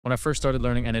When I first started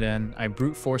learning n8n, I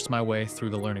brute forced my way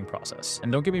through the learning process.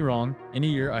 And don't get me wrong, in a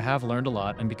year I have learned a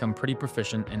lot and become pretty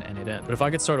proficient in n8n. But if I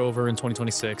could start over in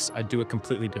 2026, I'd do it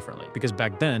completely differently. Because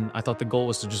back then, I thought the goal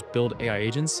was to just build AI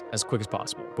agents as quick as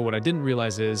possible. But what I didn't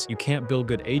realize is you can't build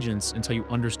good agents until you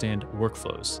understand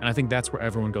workflows. And I think that's where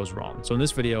everyone goes wrong. So in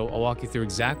this video, I'll walk you through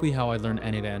exactly how I learned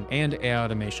n8n and AI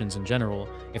automations in general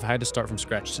if I had to start from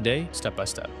scratch today, step by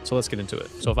step. So let's get into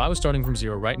it. So if I was starting from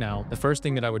zero right now, the first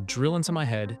thing that I would drill into my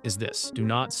head is this: do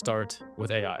not start with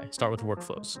AI, start with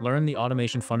workflows. Learn the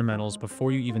automation fundamentals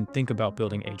before you even think about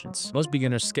building agents. Most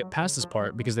beginners skip past this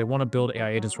part because they want to build AI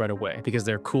agents right away because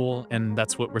they're cool and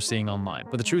that's what we're seeing online.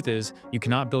 But the truth is, you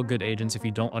cannot build good agents if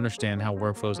you don't understand how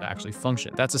workflows actually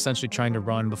function. That's essentially trying to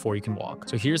run before you can walk.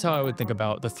 So here's how I would think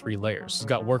about the three layers. You've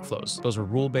got workflows. Those are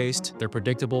rule-based, they're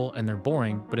predictable, and they're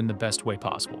boring, but in the best way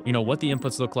possible. You know what the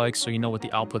inputs look like, so you know what the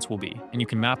outputs will be. And you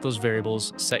can map those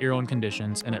variables, set your own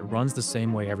conditions, and it runs the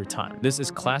same way every time. This is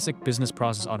classic business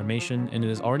process automation, and it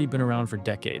has already been around for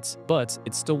decades, but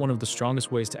it's still one of the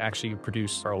strongest ways to actually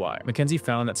produce ROI. McKinsey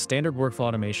found that standard workflow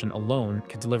automation alone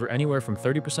can deliver anywhere from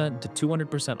 30% to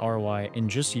 200% ROI in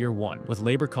just year one, with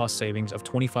labor cost savings of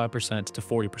 25% to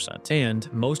 40%.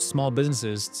 And most small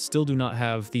businesses still do not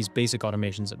have these basic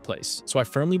automations in place. So I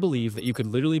firmly believe that you could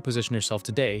literally position yourself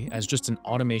today as just an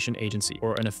automation agency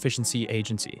or an efficiency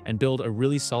agency and build a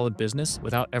really solid business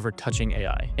without ever touching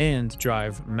AI and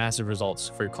drive massive results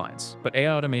for your clients. But AI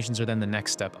automations are then the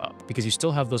next step up because you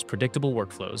still have those predictable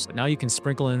workflows, but now you can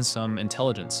sprinkle in some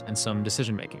intelligence and some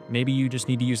decision making. Maybe you just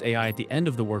need to use AI at the end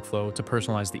of the workflow to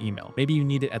personalize the email. Maybe you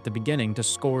need it at the beginning to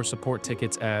score support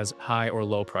tickets as high or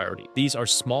low priority. These are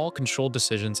small controlled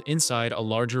decisions inside a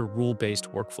larger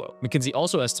rule-based workflow. McKinsey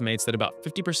also estimates that about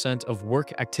 50% of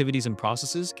work activities and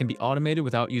processes can be automated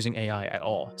without using AI at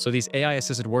all. So these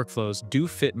AI-assisted workflows do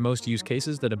fit most use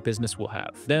cases that a business will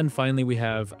have. Then finally, we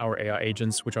have our AI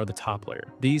agents, which are the top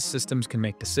layer. These systems can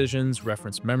make decisions,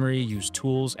 reference memory, use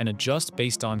tools, and adjust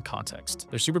based on context.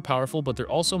 They're super powerful, but they're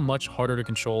also much harder to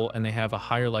control and they have a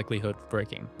higher likelihood of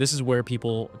breaking. This is where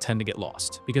people tend to get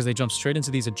lost because they jump straight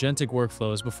into these agentic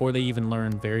workflows before they even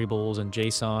learn variables and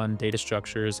JSON, data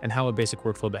structures, and how a basic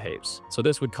workflow behaves. So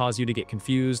this would cause you to get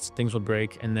confused, things would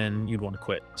break, and then you'd want to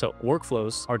quit. So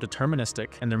workflows are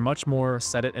deterministic and they're much more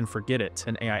set it and forget it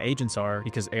than AI agents are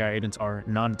because AI agents are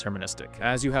non-deterministic.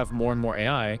 As you have more and more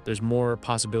AI, there's more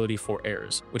possibility for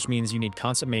errors, which means you need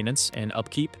constant maintenance and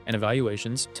upkeep and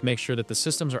evaluations to make sure that the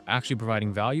systems are actually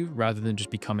providing value rather than just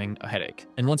becoming a headache.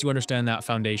 And once you understand that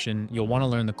foundation, you'll want to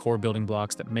learn the core building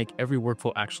blocks that make every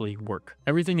workflow actually work.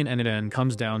 Everything in n8n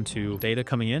comes down to data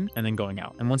coming in and then going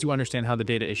out. And once you understand how the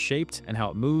data is shaped and how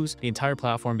it moves, the entire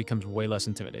platform becomes way less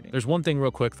intimidating. There's one thing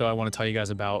real quick though I want to tell you guys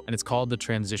about, and it's called the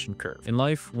transition curve. In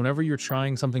life, whenever you're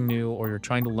trying something new or you're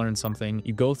trying to learn something,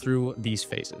 you go through these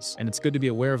phases. And it's good to be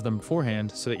aware of them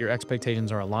beforehand so that your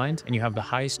expectations are aligned and you have the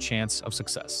highest chance of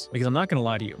success. Because I'm not going to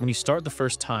lie to you, when you start the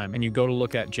first time and you go to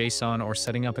look at JSON or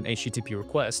setting up an HTTP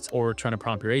request or trying to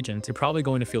prompt your agent, you're probably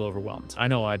going to feel overwhelmed. I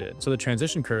know I did. So the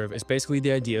transition curve is basically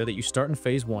the idea that you start in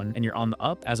phase one and you're on the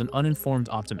up as an uninformed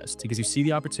optimist because you see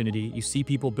the opportunity, you see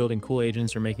people building cool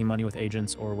agents or making money with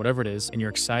agents or whatever it is, and you're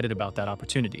excited about that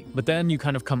opportunity. But then you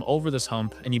kind of come over this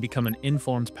hump and you become an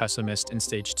informed pessimist in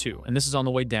stage two. And this is on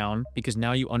the way down because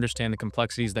now you understand the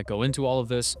complexities that go into all of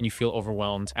this and you feel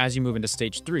overwhelmed. As you move into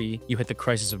stage three, you hit the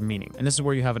crisis of meaning. And this is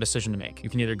where you have a decision to make. You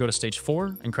can either go to stage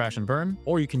four and crash and burn,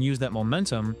 or you can use that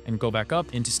momentum and go back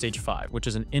up into stage five, which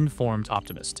is an informed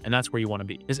optimist. And that's where you want to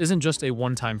be. This isn't just a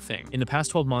one-time thing. In the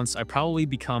past 12 months, I probably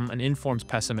become an informed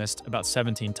pessimist about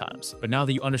 17 times. But now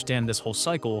that you understand this whole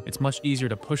cycle, it's much easier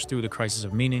to push through the crisis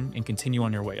of meaning and continue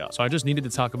on your way up. So I just needed to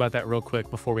talk about that real quick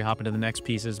before we hop into the next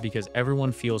pieces because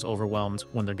everyone feels overwhelmed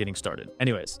when they're getting started.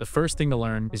 Anyways, the first thing to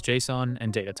learn is JSON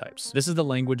and data types. This is the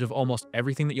language of almost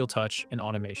everything that you'll touch in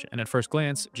automation. And at first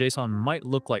glance, JSON might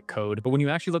look like code, but when you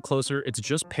actually look closer, it's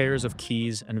just pairs of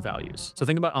keys and values. So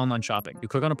think about online shopping. You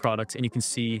click on a product and you can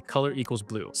see color equals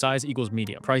blue, size equals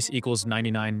medium, price equals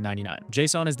 $99.99.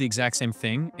 JSON is the exact same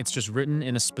thing. It's just written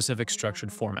in a specific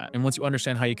structured format. And once you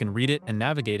understand how you can read it and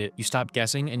navigate it, you stop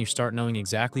guessing and you start knowing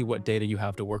exactly what data you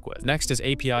have to work with. Next is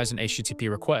APIs and HTTP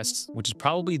requests, which is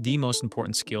probably the most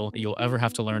important skill that you'll ever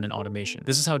have to learn in automation.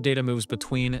 This is how data moves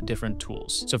between different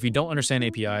tools. So if you don't understand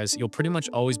APIs, you'll pretty much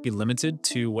always be limited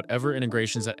to whatever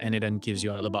integrations that n8n gives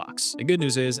you out of the box. The good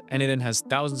news is n8n has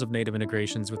thousands of native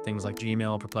integrations with things like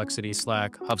Gmail, Perplexity,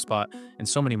 Slack, HubSpot, and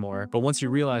so many more. But once you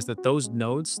realize that those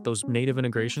nodes, those native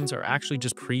integrations are actually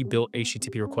just pre-built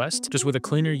HTTP requests, just with a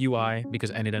cleaner UI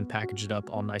because n8n packaged it up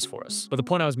all nice for us. But the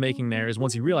point I was making there is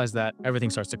once you realize that, everything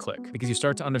starts to click because you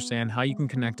start to understand how you can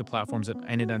connect to platforms that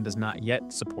n8n does not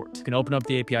yet support support. You can open up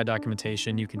the API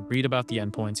documentation, you can read about the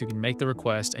endpoints, you can make the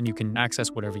request, and you can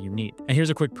access whatever you need. And here's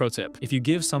a quick pro tip. If you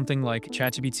give something like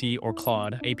ChatGPT or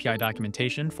Claude API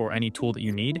documentation for any tool that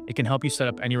you need, it can help you set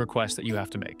up any request that you have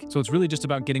to make. So it's really just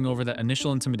about getting over that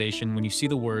initial intimidation when you see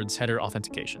the words header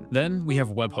authentication. Then we have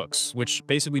webhooks, which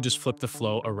basically just flip the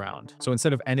flow around. So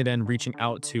instead of n8n reaching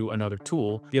out to another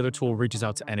tool, the other tool reaches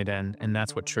out to n8n, and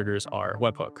that's what triggers our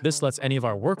webhook. This lets any of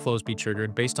our workflows be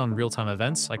triggered based on real-time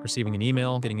events like receiving an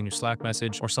email, getting a new Slack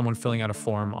message, or someone filling out a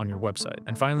form on your website.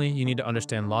 And finally, you need to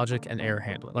understand logic and error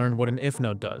handling. Learn what an if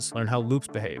node does, learn how loops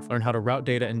behave, learn how to route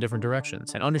data in different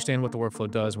directions, and understand what the workflow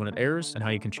does when it errors and how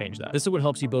you can change that. This is what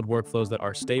helps you build workflows that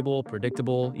are stable,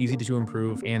 predictable, easy to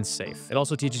improve, and safe. It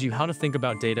also teaches you how to think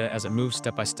about data as it moves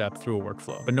step by step through a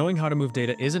workflow. But knowing how to move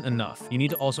data isn't enough. You need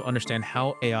to also understand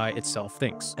how AI itself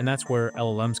thinks, and that's where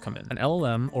LLMs come in. An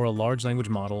LLM, or a large language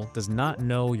model, does not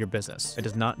know your business. It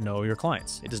does not know your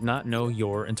clients. It does not know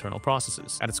your internal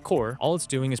processes. At its core, all it's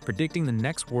doing is predicting the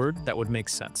next word that would make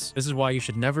sense. This is why you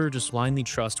should never just blindly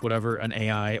trust whatever an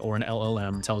AI or an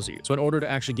LLM tells you. So in order to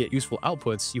actually get useful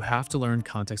outputs, you have to learn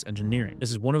context engineering.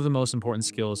 This is one of the most important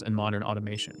skills in modern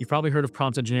automation. You've probably heard of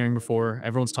prompt engineering before.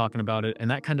 Everyone's talking about it, and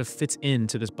that kind of fits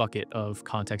into this bucket of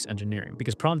context engineering,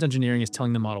 because prompt engineering is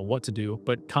telling the model what to do,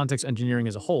 but context engineering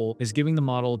as a whole is giving the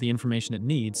model the information it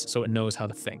needs so it knows how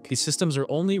to think. These systems are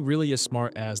only really as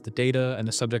smart as the data and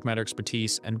the subject matter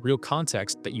expertise and real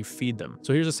context that you feed them.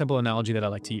 So here's a simple analogy that I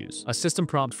like to use. A system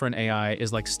prompt for an AI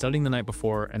is like studying the night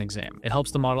before an exam. It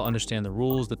helps the model understand the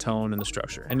rules, the tone, and the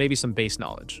structure, and maybe some base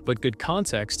knowledge. But good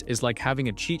context is like having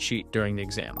a cheat sheet during the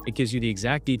exam. It gives you the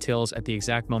exact details at the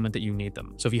exact moment that you need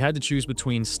them. So if you had to choose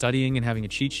between studying and having a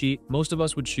cheat sheet, most of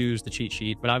us would choose the cheat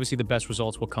sheet, but obviously the best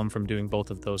results will come from doing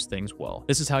both of those things well.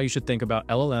 This is how you should think about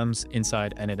LLMs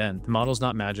inside n8n. The model's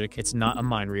not magic, it's not a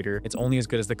mind reader, it's only as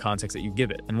good as the context that you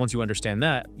give it. And once you understand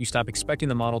that, you stop expecting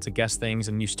the model to guess things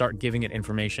and you start giving it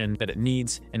information that it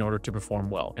needs in order to perform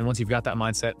well. And once you've got that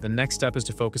mindset, the next step is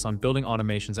to focus on building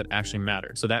automations that actually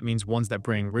matter. So that means ones that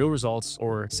bring real results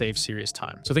or save serious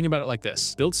time. So think about it like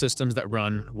this: build systems that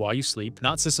run while you sleep,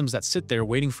 not systems that sit there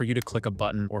waiting for you to click a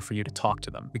button or for you to talk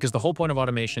to them. Because the whole point of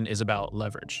automation is about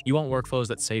leverage. You want workflows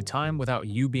that save time without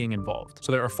you being involved.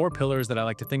 So there are 4 pillars that I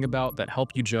like to think about that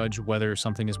help you judge whether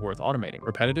something is worth automating: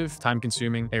 repetitive,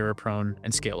 time-consuming, error-prone,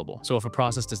 and scalable. So if a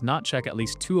process does not check at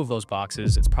least 2 of those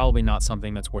boxes, it's probably not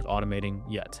something that's worth automating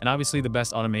yet. And obviously the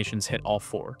best automations hit all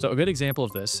 4. So a good example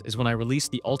of this is when I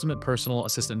released the ultimate personal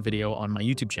assistant video on my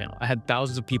YouTube channel. I had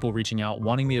thousands of people reaching out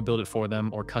wanting me to build it for them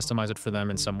or customize it for them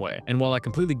in some way. And while I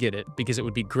completely get it, because it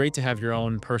would be great to have your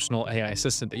own personal AI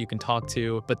assistant that you can talk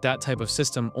to, but that type of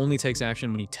system only takes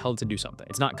action when you tell it to do something.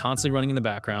 It's not constantly running in the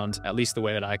background, at least the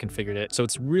way that I configured it, so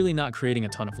it's really not creating a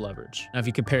ton of leverage. Now if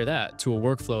you compare that to a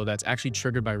workflow that's actually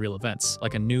triggered by real events,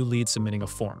 like a new lead submitting a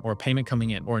form, or a payment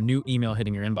coming in, or a new email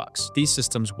hitting your inbox, these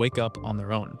systems wake up on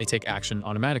their own. They take action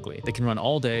automatically. They can run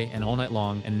all day and all night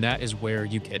long, and that is where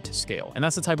you get to scale. And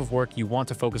that's the type of work you want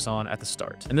to focus on at the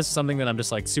start. And this is something that I'm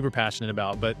just like super passionate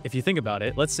about, but if you think about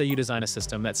it, let's say you design a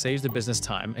system that saves the business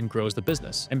time and grows the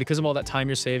business. And because of all that time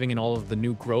you're saving and all of the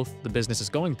new growth the business is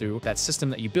going through, that system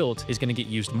that you built is going to get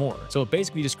used more. So it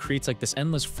basically just creates like this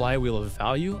endless flywheel of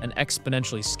value and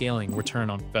exponentially scaling return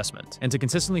on investment. And to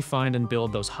consistently find and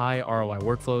build those high ROI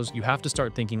workflows, you have to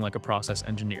start thinking like a process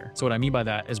engineer. So what I mean by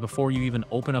that is before you even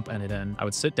open up n8n, I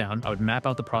would sit down, I would map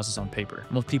out the process on paper.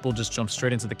 Most people just jump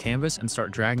straight into the canvas and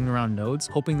start dragging around nodes,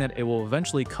 hoping that it will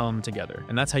eventually come together.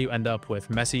 And that's how you end up with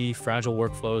messy, fragile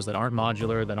workflows that aren't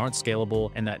modular, that aren't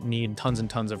scalable, and that need tons and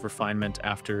tons of refinement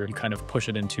after you kind of push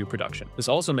it into production. This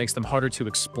also makes them harder to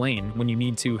explain when you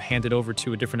need to hand it over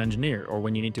to a different engineer or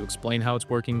when you need to explain how it's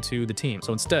working to the team.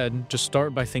 So instead, just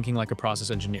start by thinking like a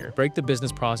process engineer. Break the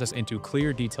business process into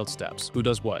clear, detailed steps. Who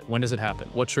does what? When does it happen?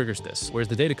 What triggers this? Where's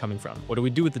the data coming from? What do we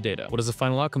do with the data? What is the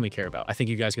final outcome we care about? I think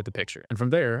you guys get the picture. And from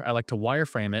there, I like to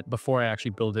wireframe it before I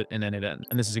actually build it in n8n.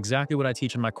 And this is exactly what I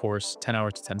teach in my course, 10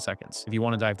 hours to 10 seconds. If you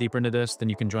want to dive deeper into this, then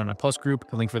you can join my Plus group.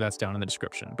 The link for that's down in the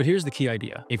description. But here's the key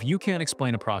idea. If you can't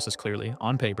explain a process clearly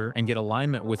on paper and get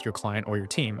alignment with your client or your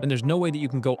team, then there's no way that you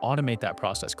can go automate that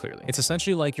process clearly. It's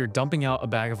essentially like you're dumping out a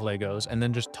bag of Legos and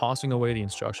then just tossing away the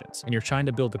instructions. And you're trying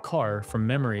to build the car from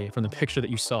memory from the picture that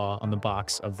you saw on the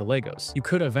box of the Legos. You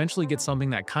could eventually get something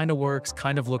that kind of works,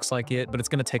 kind of looks like it, but it's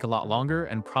going to take a lot longer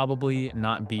and probably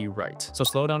not be right. So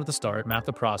slow down at the start, map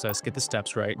the process, get the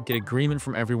steps right, get agreement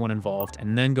from everyone involved,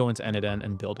 and then go into n8n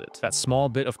and build it. That small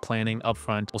bit of planning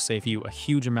upfront will save you a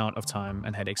huge amount of time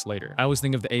and headaches later. I always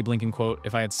think of the Abe Lincoln quote,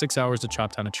 if I had 6 hours to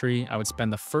chop down a tree, I would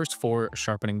spend the first 4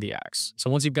 sharpening the axe. So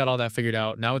once you've got all that figured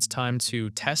out, now it's time to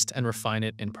test and refine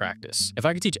it in practice. If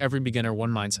I could teach every beginner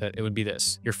one mindset, it would be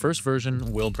this. Your first version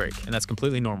will break, and that's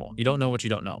completely normal. You don't know what you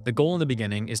don't know. The goal in the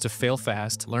beginning is to fail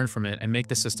fast, learn from it, and make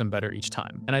the system better each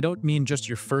time. And I don't mean just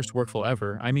your first workflow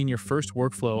ever, I mean your first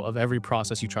workflow of every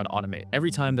process you try to automate.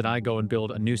 Every time that I go and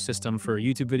build a new system for a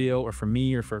YouTube video or for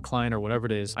me or for a client or whatever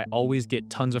it is, I always get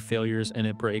tons of failures and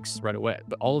it breaks right away.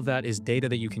 But all of that is data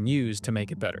that you can use to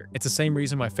make it better. It's the same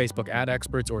reason why Facebook ad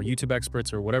experts or YouTube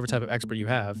experts or whatever type of expert you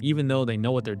have, even though they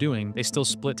know what they're doing, they still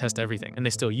split test everything and they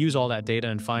still use all that data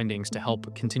and findings to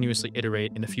help continuously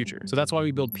iterate in the future. So that's why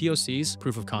we build POCs,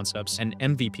 proof of concepts, and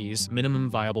MVPs, minimum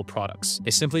viable products.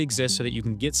 They simply exist so that you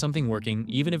can get something working,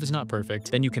 even if it's not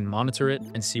perfect, then you can monitor it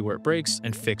and see where it breaks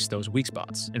and fix those weak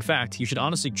spots. In fact, you should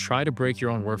honestly try to break your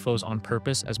own workflows on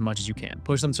purpose as much as you can.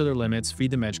 Push them to their limits,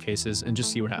 feed them edge cases, and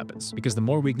just see what happens. Because the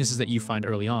more weaknesses that you find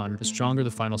early on, the stronger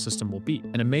the final system will be.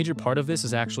 And a major part of this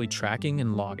is actually tracking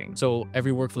and logging. So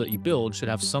every workflow that you build should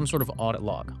have some sort of audit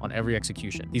log on every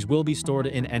execution. These will be stored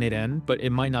in n8n, but it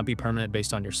might not be permanent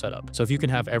based on your setup. So if you can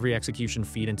have every execution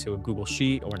feed into a Google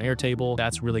Sheet or an Airtable,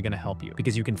 that's really going to help you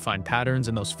because you can find patterns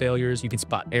in those failures, you can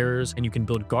spot errors, and you can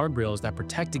build guardrails that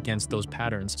protect against those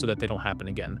patterns so that they don't happen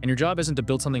again. And your job isn't to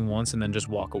build something once and then just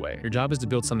walk away. Your job is to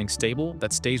build something stable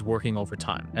that stays working over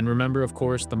time. And remember, of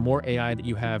course, the more AI that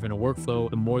you have in a workflow,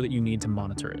 the more that you need to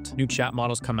monitor it. New chat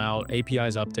models come out,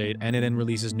 APIs update, n8n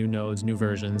releases new nodes, new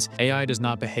versions. AI does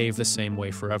not behave the same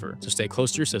way forever. So stay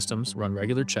close to your systems, run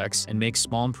regular checks, and make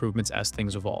small improvements as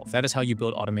things evolve. That is how you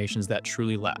build automations that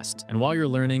truly last. And while you're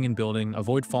learning and building,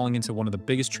 avoid falling into one of the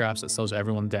biggest traps that slows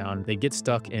everyone down. They get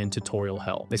stuck in tutorial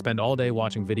hell. They spend all day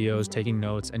watching videos, taking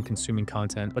notes, and consuming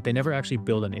content, but they never actually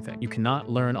build anything. You cannot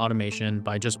learn automation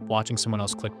by just watching someone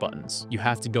else click buttons. You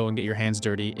have to go and get your hands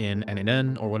dirty in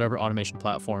n8n or whatever automation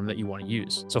platform that you want to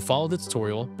use. So follow the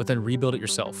tutorial, but then rebuild it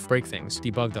yourself. Break things,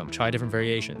 debug them, try different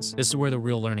variations. This is where the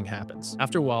real learning happens.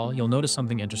 After a while, you'll notice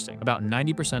something interesting. About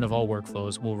 90% of all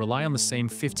workflows will rely on the same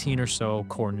 15 or so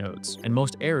core nodes, and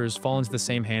most errors fall into the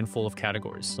same handful of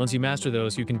categories. Once you master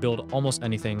those, you can build almost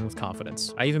anything with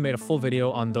confidence. I even made a full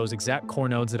video on those exact core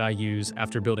nodes that I use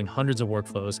after building hundreds of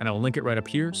workflows, and I'll link it right up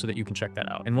here so that you can check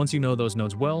that out. And once you know those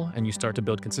nodes well and you start to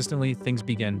build consistently, things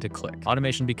begin to click.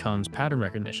 Automation becomes pattern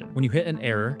recognition. When you hit an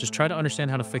error, just try to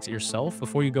understand how to fix it yourself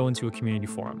before you go into a community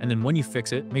forum. And then when you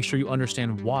fix it, make sure you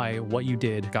understand why what you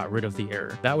did got rid of the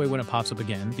error. That way, when it pops up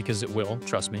again, because it will,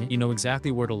 trust me, you know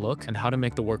exactly where to look and how to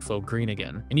make the workflow green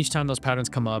again. And each time those patterns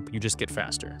come up, you just get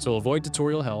faster. So avoid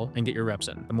tutorial hell and get your reps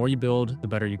in. The more you build, the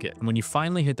better you get. And when you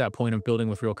finally hit that point of building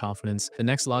with real confidence, the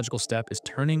next logical step is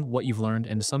turning what you've learned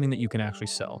into something that you can actually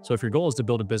sell. So if your goal is to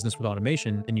build a business with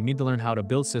automation, then you need to learn how to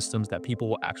build systems that people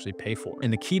will actually pay for.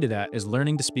 And the key to that is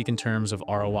learning to speak in terms of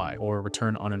ROI, or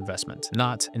return on investment,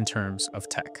 not in terms of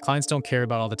tech. Clients don't care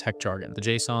about all the tech jargon, the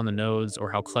JSON, the nodes,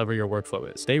 or how clever your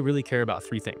workflow is. They really care about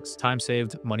three things: time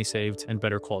saved, money saved, and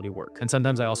better quality work. And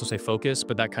sometimes I also say focus,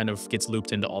 but that kind of gets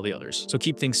looped into all the others. So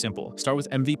keep things simple. Start with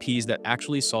MVPs that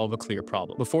actually solve a clear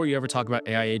problem. Before you ever talk about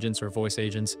AI agents or voice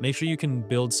agents, make sure you can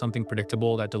build something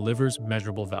predictable that delivers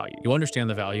measurable value. You understand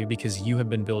the value because you have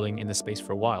been building in this space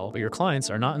for a while, but your clients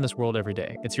are not in this world every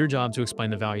day. It's your job to explain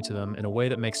the value to them in a way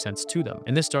that makes sense to them.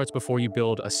 And this starts before you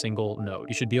build a single node.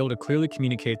 You should be able to clearly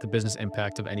communicate the business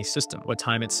impact of any system, what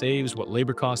time it saves, what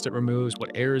labor cost it removes,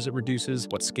 what errors it reduces,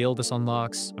 what scale this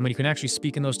unlocks. And when you can actually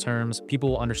speak in those terms, people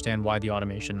will understand why the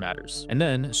automation matters. And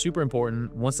then, super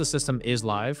important, once the system is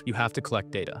live, you have to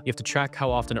collect data. You have to track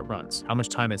how often it runs, how much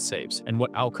time it saves, and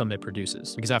what outcome it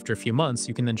produces. Because after a few months,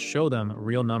 you can then show them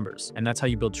real numbers. And that's how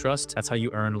you build trust. That's how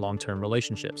you earn long-term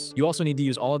relationships. You also need to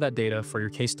use all of that data for your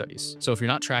case studies. So if you're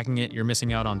not tracking it, you're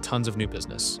missing out on tons of new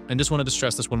business. And just wanted to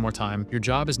stress this one more time. Your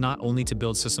job is not only to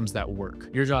build systems that work.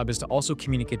 Your job is to also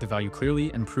communicate the value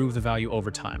clearly and prove the value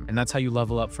over time. And that's how you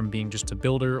level up from being just a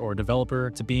builder or a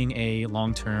developer to being a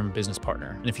long-term business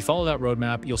partner. And if you follow that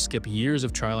roadmap, you'll skip years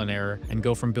of trial and error and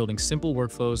go from building simple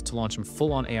workflows to launching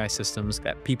full-on AI systems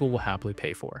that people will happily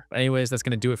pay for. But anyways, that's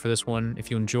going to do it for this one.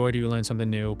 If you enjoyed or you learned something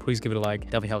new, please give it a like.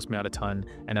 Definitely helps me out a ton.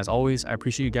 And as always, I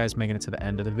appreciate you guys making it to the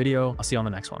end of the video. I'll see you on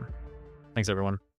the next one. Thanks, everyone.